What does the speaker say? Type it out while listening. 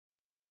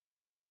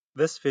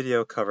This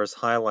video covers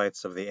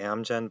highlights of the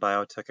Amgen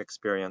Biotech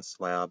Experience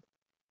lab,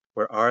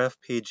 where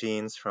RFP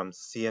genes from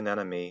sea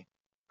anemone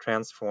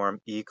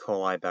transform E.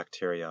 coli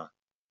bacteria.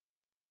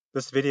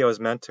 This video is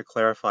meant to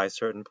clarify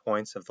certain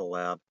points of the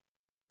lab,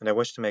 and I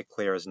wish to make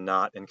clear is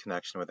not in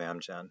connection with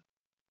Amgen.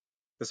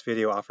 This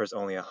video offers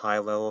only a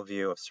high-level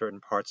view of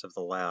certain parts of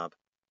the lab.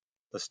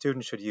 The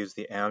student should use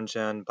the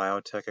Amgen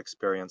Biotech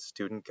Experience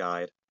Student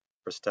Guide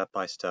for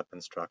step-by-step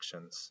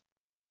instructions.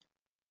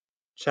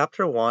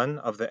 Chapter 1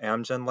 of the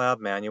Amgen Lab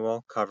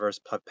Manual covers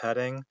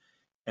pipetting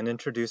and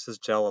introduces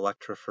gel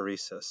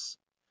electrophoresis.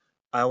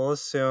 I will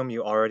assume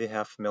you already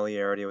have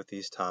familiarity with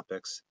these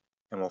topics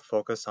and will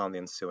focus on the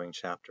ensuing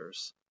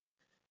chapters.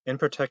 In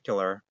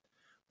particular,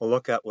 we'll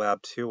look at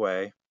Lab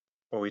 2A,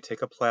 where we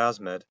take a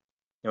plasmid,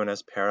 known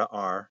as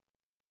para-R,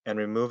 and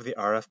remove the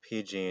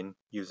RFP gene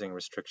using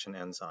restriction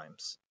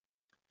enzymes.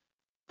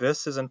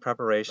 This is in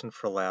preparation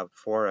for Lab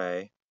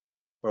 4A,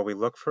 where we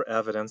look for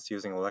evidence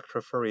using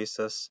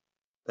electrophoresis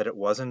that it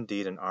was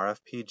indeed an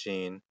RFP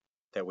gene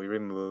that we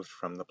removed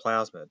from the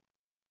plasmid.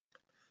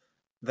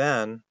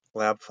 Then,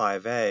 Lab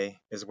 5A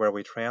is where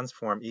we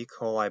transform E.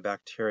 coli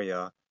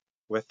bacteria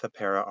with the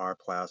para-R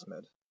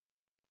plasmid.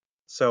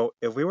 So,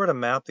 if we were to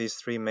map these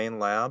three main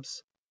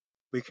labs,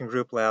 we can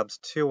group Labs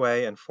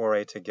 2A and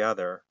 4A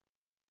together.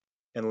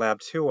 In Lab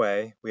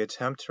 2A, we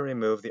attempt to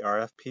remove the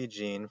RFP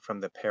gene from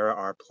the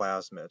para-R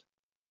plasmid.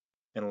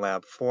 In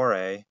Lab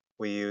 4A,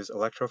 we use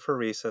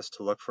electrophoresis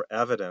to look for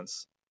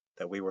evidence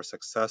that we were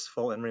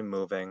successful in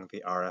removing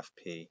the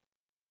RFP.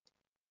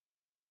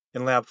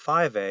 In Lab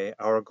 5A,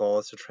 our goal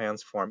is to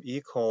transform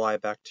E.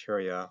 coli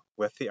bacteria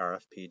with the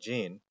RFP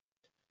gene.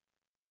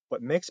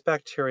 What makes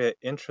bacteria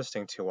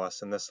interesting to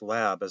us in this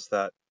lab is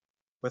that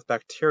with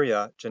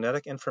bacteria,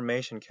 genetic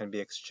information can be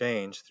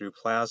exchanged through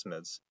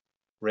plasmids,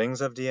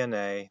 rings of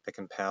DNA that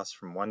can pass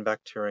from one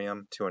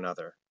bacterium to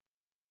another.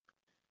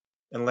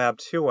 In Lab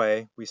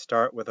 2A, we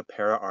start with a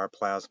para-R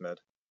plasmid.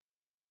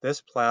 This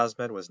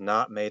plasmid was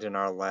not made in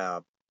our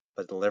lab,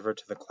 but delivered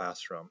to the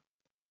classroom.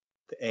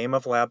 The aim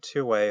of Lab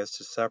 2A is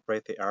to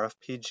separate the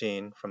RFP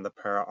gene from the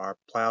para-R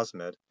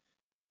plasmid,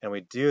 and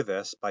we do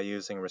this by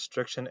using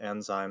restriction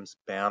enzymes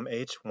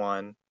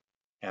BAMH1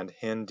 and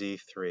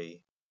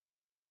HindD3.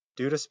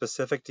 Due to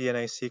specific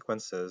DNA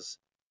sequences,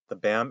 the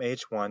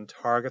BAMH1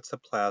 targets the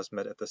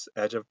plasmid at the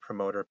edge of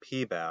promoter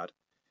PBAD,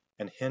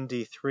 and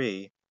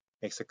HindD3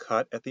 makes a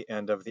cut at the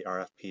end of the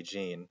RFP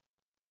gene.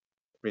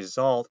 The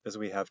result is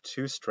we have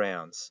two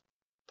strands,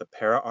 the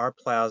para-R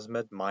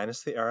plasmid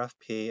minus the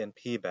RFP and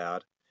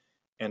PBAD,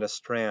 and a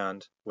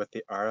strand with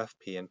the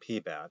RFP and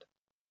PBAD.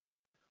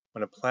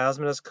 When a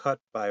plasmid is cut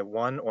by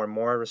one or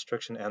more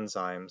restriction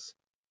enzymes,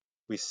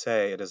 we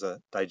say it is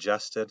a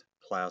digested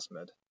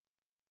plasmid.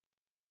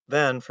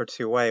 Then, for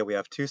 2A, we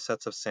have two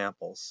sets of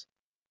samples.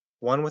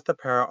 One with the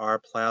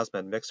para-R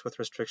plasmid mixed with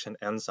restriction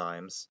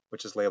enzymes,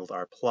 which is labeled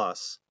R+,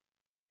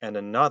 and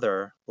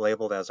another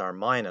labeled as R-,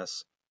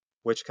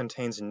 which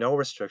contains no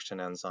restriction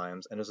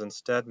enzymes and is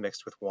instead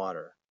mixed with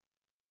water.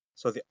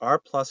 So the R+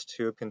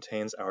 tube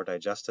contains our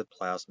digested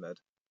plasmid.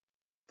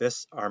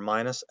 This R-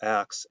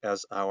 acts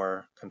as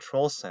our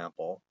control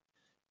sample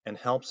and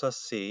helps us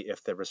see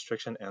if the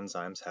restriction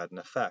enzymes had an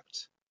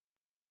effect.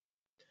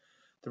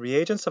 The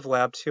reagents of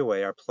Lab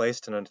 2A are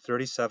placed in a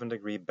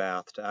 37-degree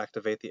bath to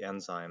activate the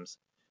enzymes,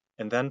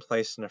 and then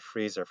placed in a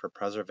freezer for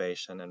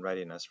preservation and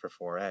readiness for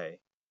 4A.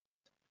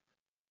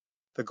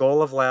 The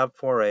goal of Lab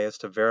 4A is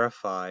to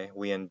verify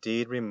we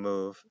indeed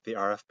remove the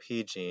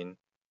RFP gene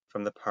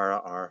from the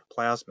para-R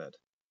plasmid.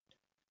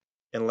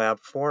 In Lab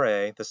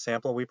 4A, the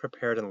sample we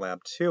prepared in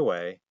Lab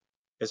 2A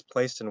is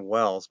placed in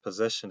wells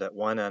positioned at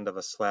one end of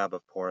a slab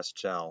of porous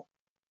gel.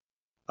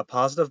 A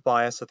positive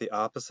bias at the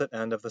opposite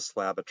end of the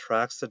slab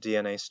attracts the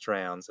DNA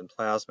strands and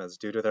plasmids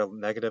due to their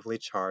negatively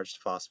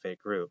charged phosphate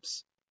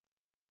groups.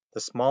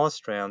 The smallest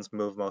strands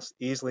move most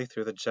easily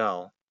through the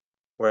gel,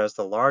 whereas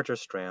the larger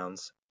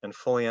strands and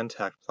fully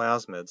intact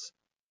plasmids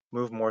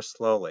move more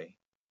slowly.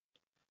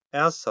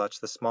 As such,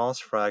 the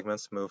smallest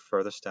fragments move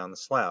furthest down the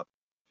slab.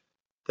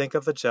 Think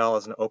of the gel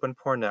as an open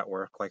pore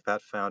network like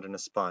that found in a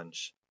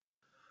sponge.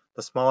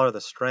 The smaller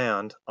the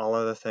strand, all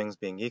other things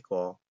being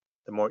equal,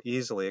 the more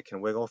easily it can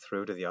wiggle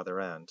through to the other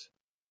end.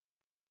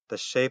 The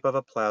shape of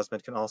a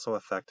plasmid can also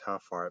affect how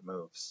far it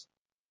moves.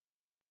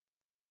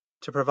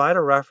 To provide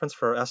a reference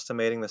for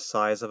estimating the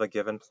size of a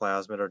given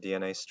plasmid or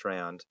DNA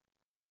strand,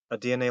 a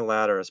DNA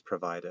ladder is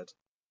provided.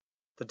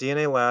 The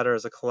DNA ladder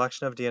is a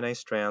collection of DNA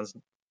strands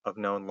of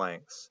known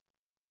lengths.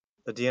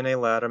 The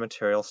DNA ladder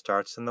material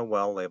starts in the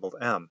well labeled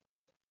M.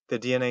 The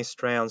DNA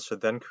strands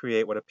should then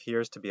create what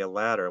appears to be a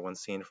ladder when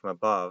seen from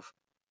above,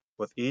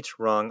 with each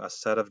rung a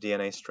set of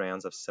DNA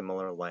strands of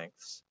similar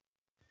lengths.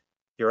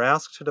 You're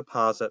asked to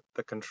deposit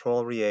the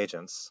control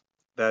reagents,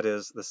 that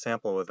is, the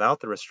sample without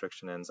the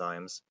restriction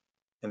enzymes,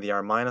 in the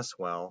R-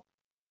 well,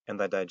 and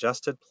the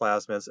digested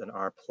plasmids in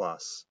R+.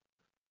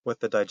 With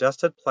the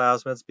digested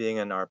plasmids being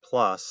in R+,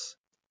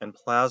 and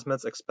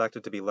plasmids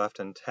expected to be left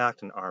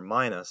intact in R-,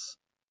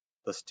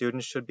 the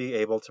student should be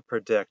able to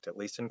predict, at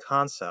least in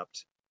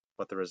concept,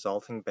 what the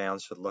resulting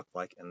bands should look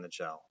like in the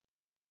gel.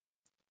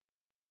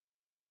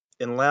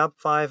 In Lab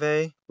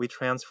 5A, we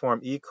transform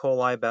E.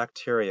 coli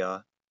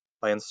bacteria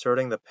by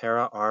inserting the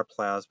para-R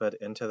plasmid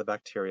into the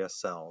bacteria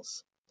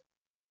cells.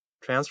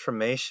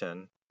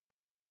 Transformation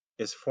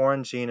is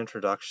foreign gene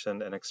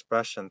introduction and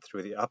expression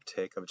through the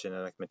uptake of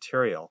genetic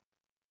material,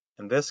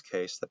 in this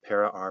case the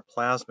para-R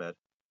plasmid,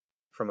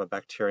 from a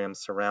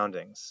bacterium's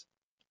surroundings.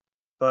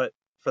 But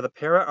for the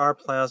para-R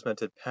plasmid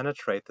to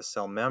penetrate the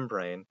cell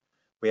membrane,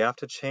 we have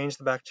to change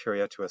the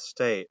bacteria to a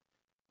state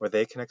where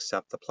they can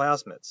accept the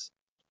plasmids.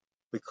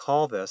 We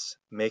call this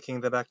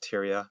making the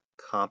bacteria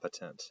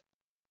competent.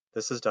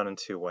 This is done in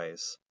two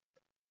ways.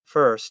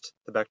 First,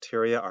 the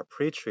bacteria are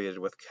pre-treated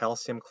with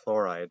calcium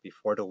chloride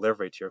before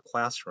delivery to your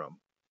classroom.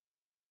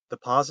 The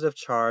positive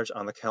charge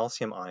on the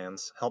calcium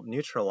ions help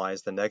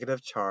neutralize the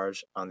negative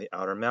charge on the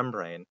outer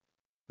membrane,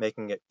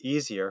 making it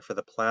easier for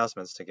the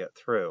plasmids to get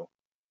through.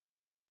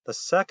 The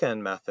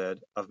second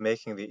method of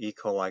making the E.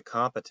 coli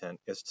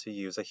competent is to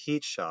use a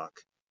heat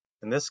shock,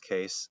 in this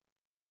case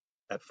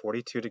at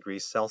 42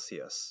 degrees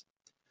Celsius.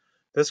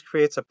 This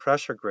creates a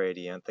pressure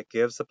gradient that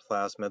gives the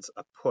plasmids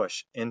a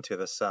push into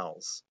the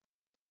cells.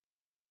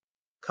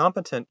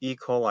 Competent E.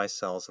 coli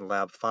cells in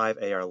Lab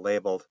 5A are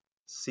labeled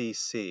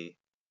CC.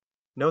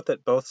 Note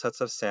that both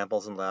sets of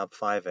samples in Lab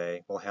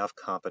 5A will have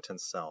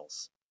competent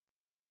cells.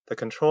 The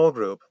control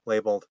group,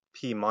 labeled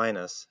P-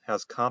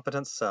 has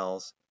competent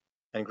cells,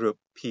 and group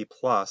P+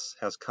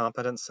 has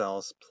competent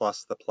cells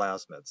plus the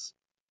plasmids.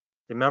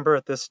 Remember,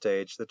 at this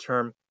stage, the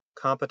term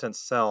competent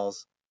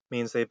cells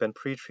means they've been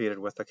pre-treated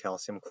with the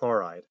calcium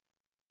chloride.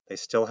 They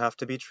still have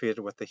to be treated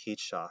with the heat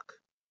shock.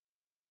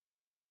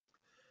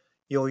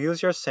 You'll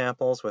use your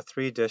samples with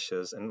 3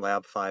 dishes in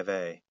Lab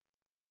 5A.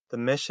 The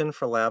mission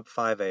for Lab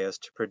 5A is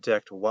to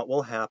predict what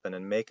will happen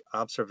and make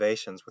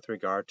observations with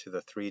regard to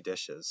the 3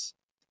 dishes.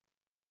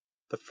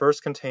 The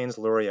first contains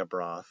luria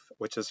broth,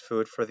 which is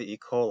food for the E.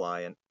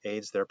 coli and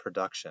aids their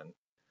production.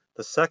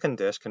 The second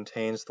dish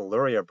contains the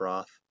luria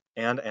broth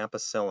and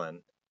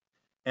ampicillin.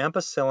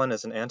 Ampicillin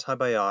is an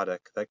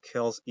antibiotic that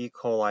kills E.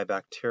 coli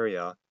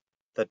bacteria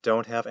that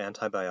don't have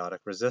antibiotic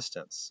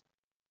resistance.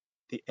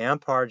 The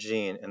AMPR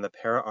gene in the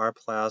para-R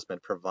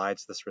plasmid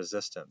provides this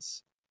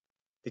resistance.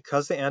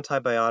 Because the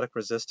antibiotic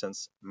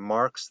resistance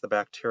marks the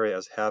bacteria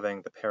as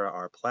having the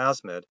para-R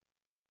plasmid,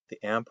 the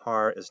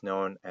AMPR is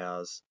known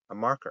as a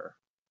marker.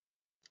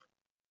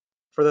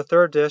 For the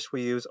third dish,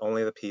 we use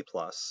only the P+.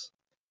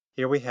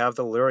 Here we have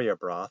the luria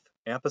broth,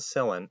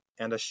 ampicillin,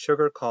 and a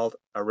sugar called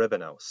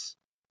arabinose.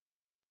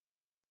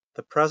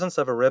 The presence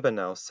of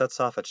arabinose sets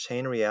off a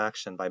chain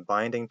reaction by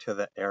binding to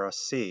the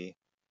Ara-C,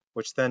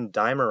 which then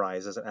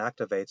dimerizes and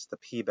activates the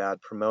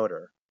PBAD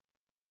promoter.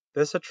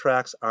 This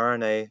attracts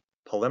RNA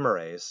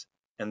polymerase,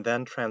 and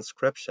then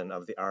transcription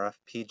of the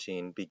RFP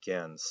gene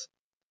begins.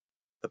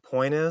 The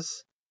point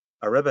is,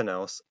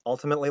 arabinose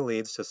ultimately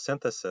leads to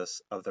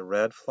synthesis of the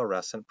red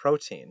fluorescent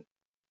protein,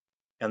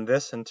 and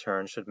this in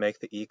turn should make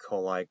the E.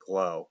 coli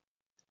glow.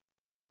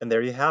 And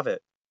there you have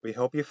it. We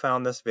hope you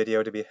found this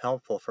video to be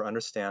helpful for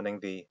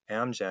understanding the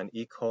Amgen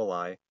E.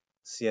 coli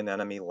sea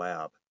anemone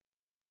lab.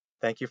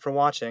 Thank you for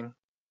watching.